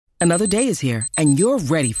Another day is here, and you're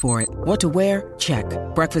ready for it. What to wear? Check.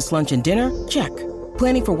 Breakfast, lunch, and dinner? Check.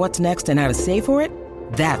 Planning for what's next and how to save for it?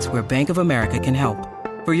 That's where Bank of America can help.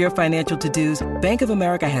 For your financial to-dos, Bank of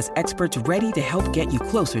America has experts ready to help get you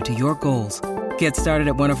closer to your goals. Get started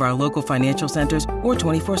at one of our local financial centers or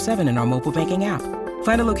 24/7 in our mobile banking app.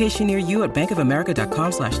 Find a location near you at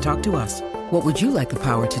bankofamerica.com/talktous. What would you like the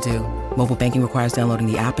power to do? Mobile banking requires downloading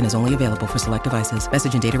the app and is only available for select devices.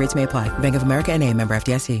 Message and data rates may apply. Bank of America N.A., member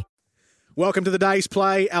FDIC. Welcome to the day's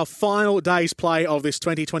play, our final day's play of this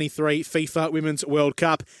 2023 FIFA Women's World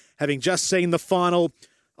Cup. Having just seen the final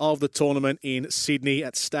of the tournament in Sydney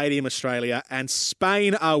at Stadium Australia, and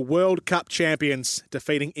Spain are World Cup champions,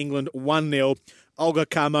 defeating England 1-0. Olga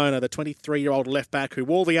Carmona, the 23-year-old left-back who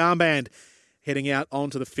wore the armband, heading out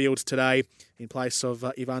onto the field today in place of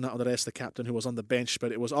Ivana Andres, the captain, who was on the bench.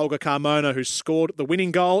 But it was Olga Carmona who scored the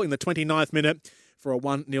winning goal in the 29th minute for a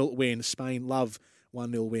 1-0 win. Spain love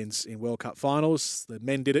 1-0 wins in World Cup finals. The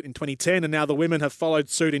men did it in 2010, and now the women have followed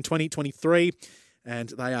suit in 2023,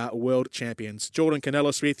 and they are world champions. Jordan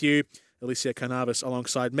Canellis with you, Alicia Cannavas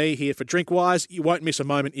alongside me here for Drinkwise. You won't miss a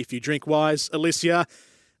moment if you drink wise. Alicia,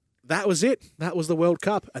 that was it. That was the World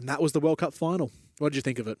Cup, and that was the World Cup final. What did you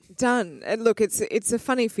think of it? Done. And look, it's a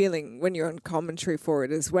funny feeling when you're on commentary for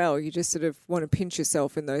it as well. You just sort of want to pinch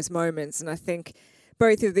yourself in those moments, and I think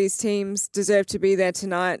both of these teams deserve to be there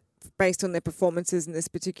tonight. Based on their performances in this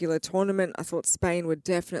particular tournament, I thought Spain were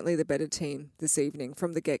definitely the better team this evening.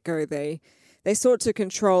 From the get-go, they sought to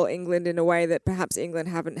control England in a way that perhaps England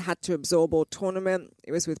haven't had to absorb all tournament.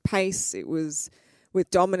 It was with pace, it was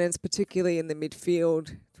with dominance, particularly in the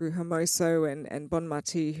midfield through Hermoso and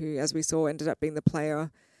Bonmati, who, as we saw, ended up being the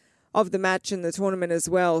player of the match and the tournament as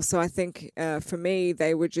well. So I think, for me,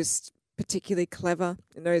 they were just particularly clever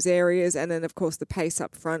in those areas. And then, of course, the pace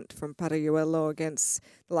up front from Parayuelo against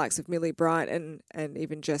the likes of Millie Bright and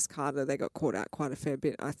even Jess Carter, they got caught out quite a fair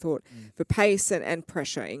bit, I thought, for pace and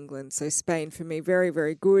pressure, England. So Spain, for me, very,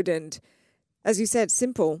 very good. And as you said,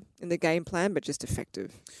 simple in the game plan, but just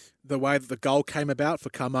effective. The way that the goal came about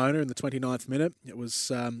for Carmona in the 29th minute, it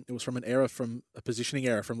was from a positioning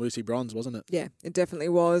error from Lucy Bronze, wasn't it? Yeah, it definitely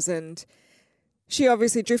was. And she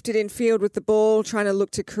obviously drifted in field with the ball, trying to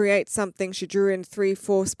look to create something. She drew in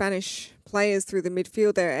 3-4 Spanish players through the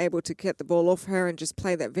midfield. They were able to get the ball off her and just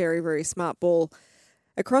play that very, very smart ball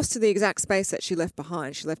across to the exact space that she left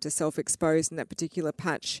behind. She left herself exposed in that particular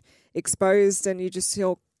patch, exposed, and you just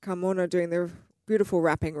saw Carmona doing the beautiful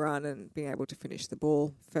wrapping run and being able to finish the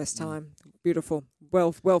ball first time. Beautiful.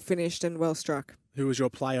 Well finished and well struck. Who was your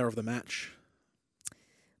player of the match?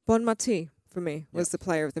 Bonmati, for me, was the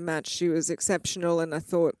player of the match. She was exceptional, and I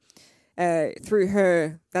thought through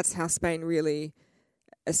her, that's how Spain really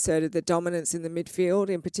asserted the dominance in the midfield.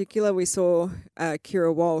 In particular, we saw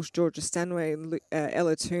Kira Walsh, Georgia Stanway, and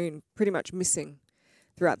Ella Toone pretty much missing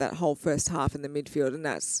throughout that whole first half in the midfield, and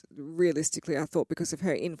that's realistically, I thought, because of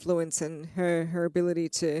her influence and her ability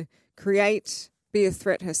to create, be a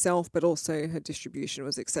threat herself, but also her distribution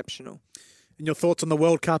was exceptional. And your thoughts on the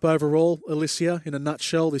World Cup overall, Alicia, in a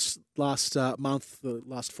nutshell, this last month, the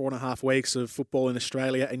last 4.5 weeks of football in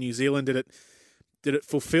Australia and New Zealand, did it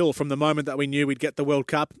fulfil from the moment that we knew we'd get the World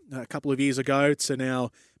Cup a couple of years ago to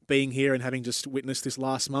now being here and having just witnessed this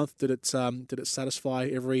last month? Did it satisfy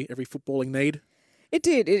every footballing need? It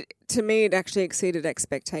did. To me, it actually exceeded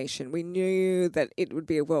expectation. We knew that it would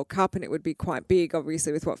be a World Cup and it would be quite big,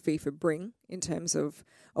 obviously, with what FIFA bring in terms of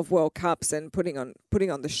World Cups and putting on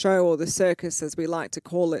the show, or the circus, as we like to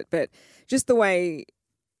call it. But just the way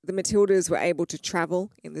the Matildas were able to travel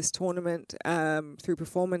in this tournament through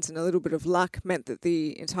performance and a little bit of luck meant that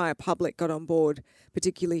the entire public got on board,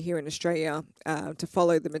 particularly here in Australia, to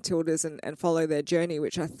follow the Matildas and follow their journey,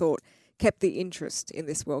 which I thought kept the interest in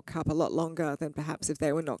this World Cup a lot longer than perhaps if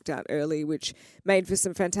they were knocked out early, which made for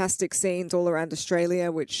some fantastic scenes all around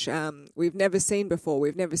Australia, which we've never seen before.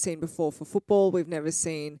 We've never seen before for football. We've never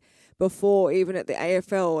seen before, even at the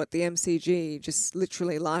AFL, at the MCG, just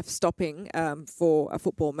literally life-stopping for a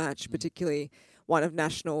football match, particularly one of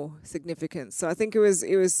national significance. So I think it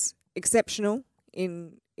was exceptional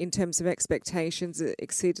in terms of expectations. It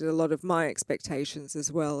exceeded a lot of my expectations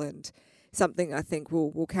as well, and something I think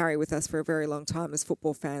we'll carry with us for a very long time as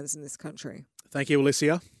football fans in this country. Thank you,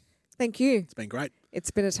 Alicia. Thank you. It's been great.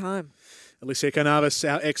 It's been a time. Alicia Cannavas,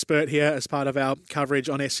 our expert here as part of our coverage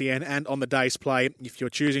on SEN and on the day's play. If you're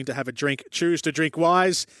choosing to have a drink, choose to drink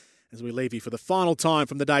wise. As we leave you for the final time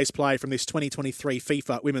from the day's play from this 2023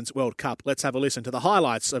 FIFA Women's World Cup, let's have a listen to the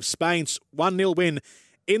highlights of Spain's 1-0 win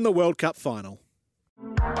in the World Cup final.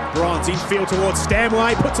 Bronze infield towards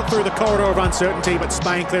Stanway, puts it through the corridor of uncertainty, but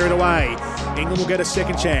Spain clear it away. England will get a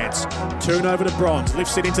second chance. Turn over to Bronze,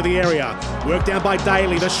 lifts it into the area. Work down by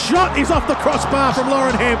Daly. The shot is off the crossbar from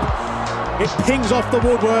Lauren Hemp. It pings off the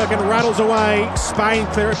woodwork and rattles away. Spain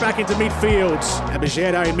clear it back into midfield.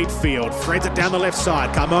 Abigero in midfield. Threads it down the left side.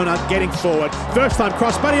 Carmona getting forward. First time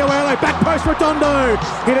cross. Badioelo. Back post Redondo.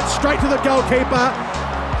 Hit it straight to the goalkeeper.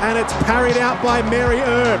 And it's parried out by Mary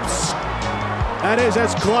Earps. That is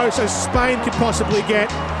as close as Spain could possibly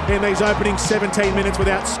get in these opening 17 minutes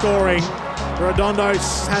without scoring. Redondo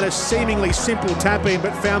had a seemingly simple tap-in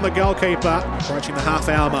but found the goalkeeper. Approaching the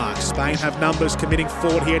half-hour mark. Spain have numbers committing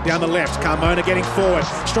forward here down the left. Carmona getting forward.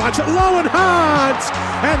 Strikes it low and hard.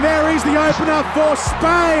 And there is the opener for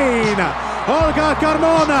Spain. Olga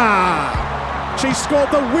Carmona. She scored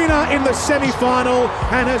the winner in the semi-final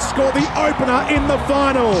and has scored the opener in the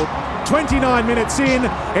final. 29 minutes in,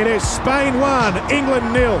 it is Spain 1,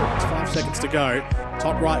 England 0. 5 seconds to go.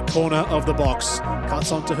 Top right corner of the box.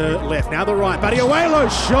 Cuts onto her left. Now the right.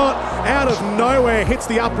 Badioelo's shot out of nowhere. Hits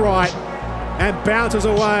the upright and bounces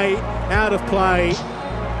away out of play.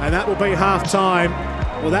 And that will be half-time.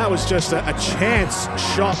 Well, that was just a chance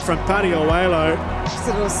shot from Badioelo. Just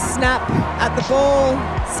a little snap at the ball.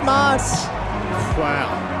 Smart.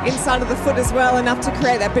 Wow. Inside of the foot as well, enough to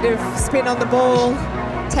create that bit of spin on the ball.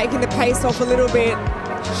 Taking the pace off a little bit.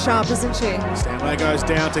 She's sharp, isn't she? Stanway goes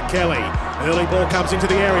down to Kelly. Early ball comes into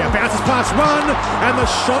the area. Bounces past one. And the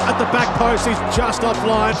shot at the back post is just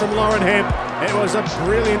offline from Lauren Hemp. It was a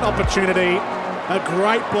brilliant opportunity. A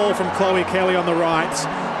great ball from Chloe Kelly on the right.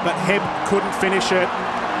 But Hemp couldn't finish it.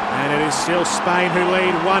 And it is still Spain who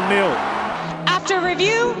lead 1-0. After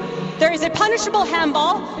review, there is a punishable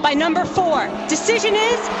handball by number 4. Decision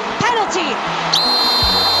is penalty.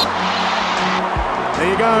 There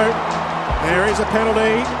you go. There is a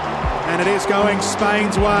penalty, and it is going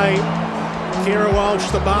Spain's way. Kira Walsh,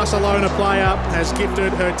 the Barcelona player, has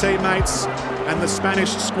gifted her teammates and the Spanish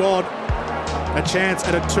squad a chance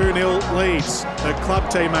at a 2-0 lead. Her club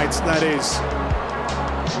teammates, that is.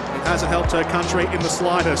 It hasn't helped her country in the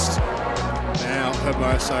slightest. Now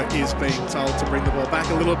Hermoso is being told to bring the ball back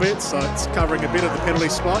a little bit, so it's covering a bit of the penalty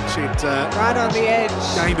spot. She'd right on the edge.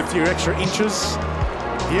 Gained a few extra inches.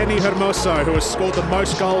 Jenny Hermoso, who has scored the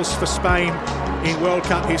most goals for Spain in World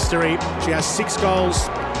Cup history. She has 6 goals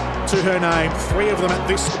to her name, 3 of them at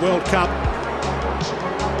this World Cup.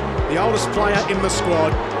 The oldest player in the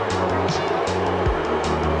squad.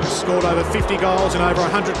 Has scored over 50 goals and over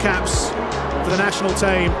 100 caps for the national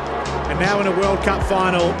team. And now in a World Cup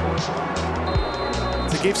final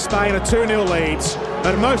to give Spain a 2-0 lead.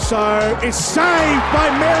 Hermoso is saved by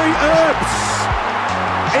Mary Earps.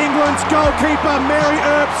 England's goalkeeper, Mary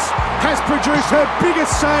Earps, has produced her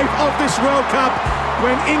biggest save of this World Cup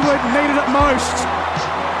when England needed it most.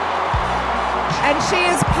 And she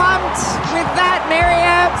is pumped with that, Mary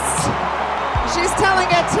Earps. She's telling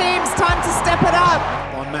her team it's time to step it up.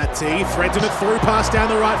 On Matti, threading it through, pass down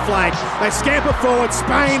the right flank. They scamper forward.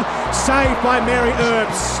 Spain saved by Mary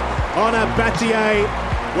Earps. Ona Battier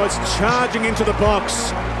was charging into the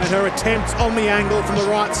box, and her attempt on the angle from the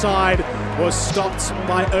right side was stopped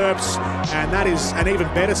by Earps, and that is an even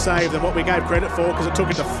better save than what we gave credit for because it took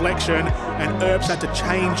a deflection and Earps had to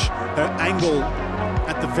change her angle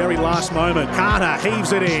at the very last moment. Carter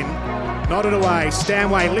heaves it in, nodded away.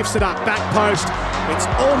 Stanway lifts it up, back post. It's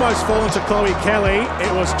almost fallen to Chloe Kelly.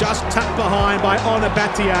 It was just tapped behind by Ona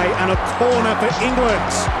Battier, and a corner for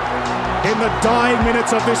England in the dying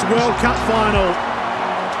minutes of this World Cup final.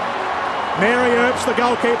 Mary Earps, the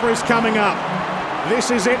goalkeeper, is coming up.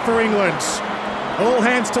 This is it for England. All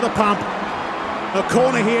hands to the pump. A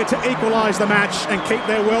corner here to equalise the match and keep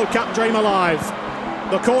their World Cup dream alive.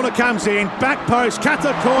 The corner comes in, back post,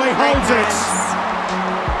 Katakoi holds it.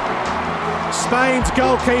 Spain's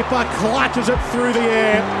goalkeeper clutches it through the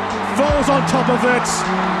air, falls on top of it,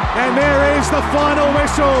 and there is the final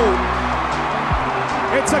whistle.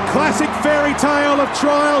 It's a classic fairy tale of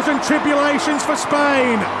trials and tribulations for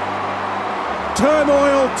Spain.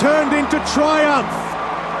 Turmoil turned into triumph.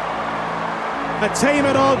 A team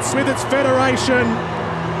at odds with its federation.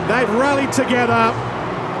 They've rallied together,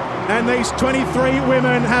 and these 23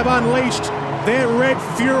 women have unleashed their red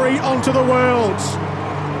fury onto the world.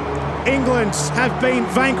 England have been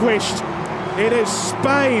vanquished. It is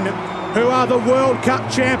Spain who are the World Cup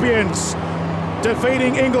champions,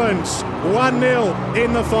 defeating England 1-0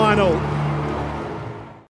 in the final.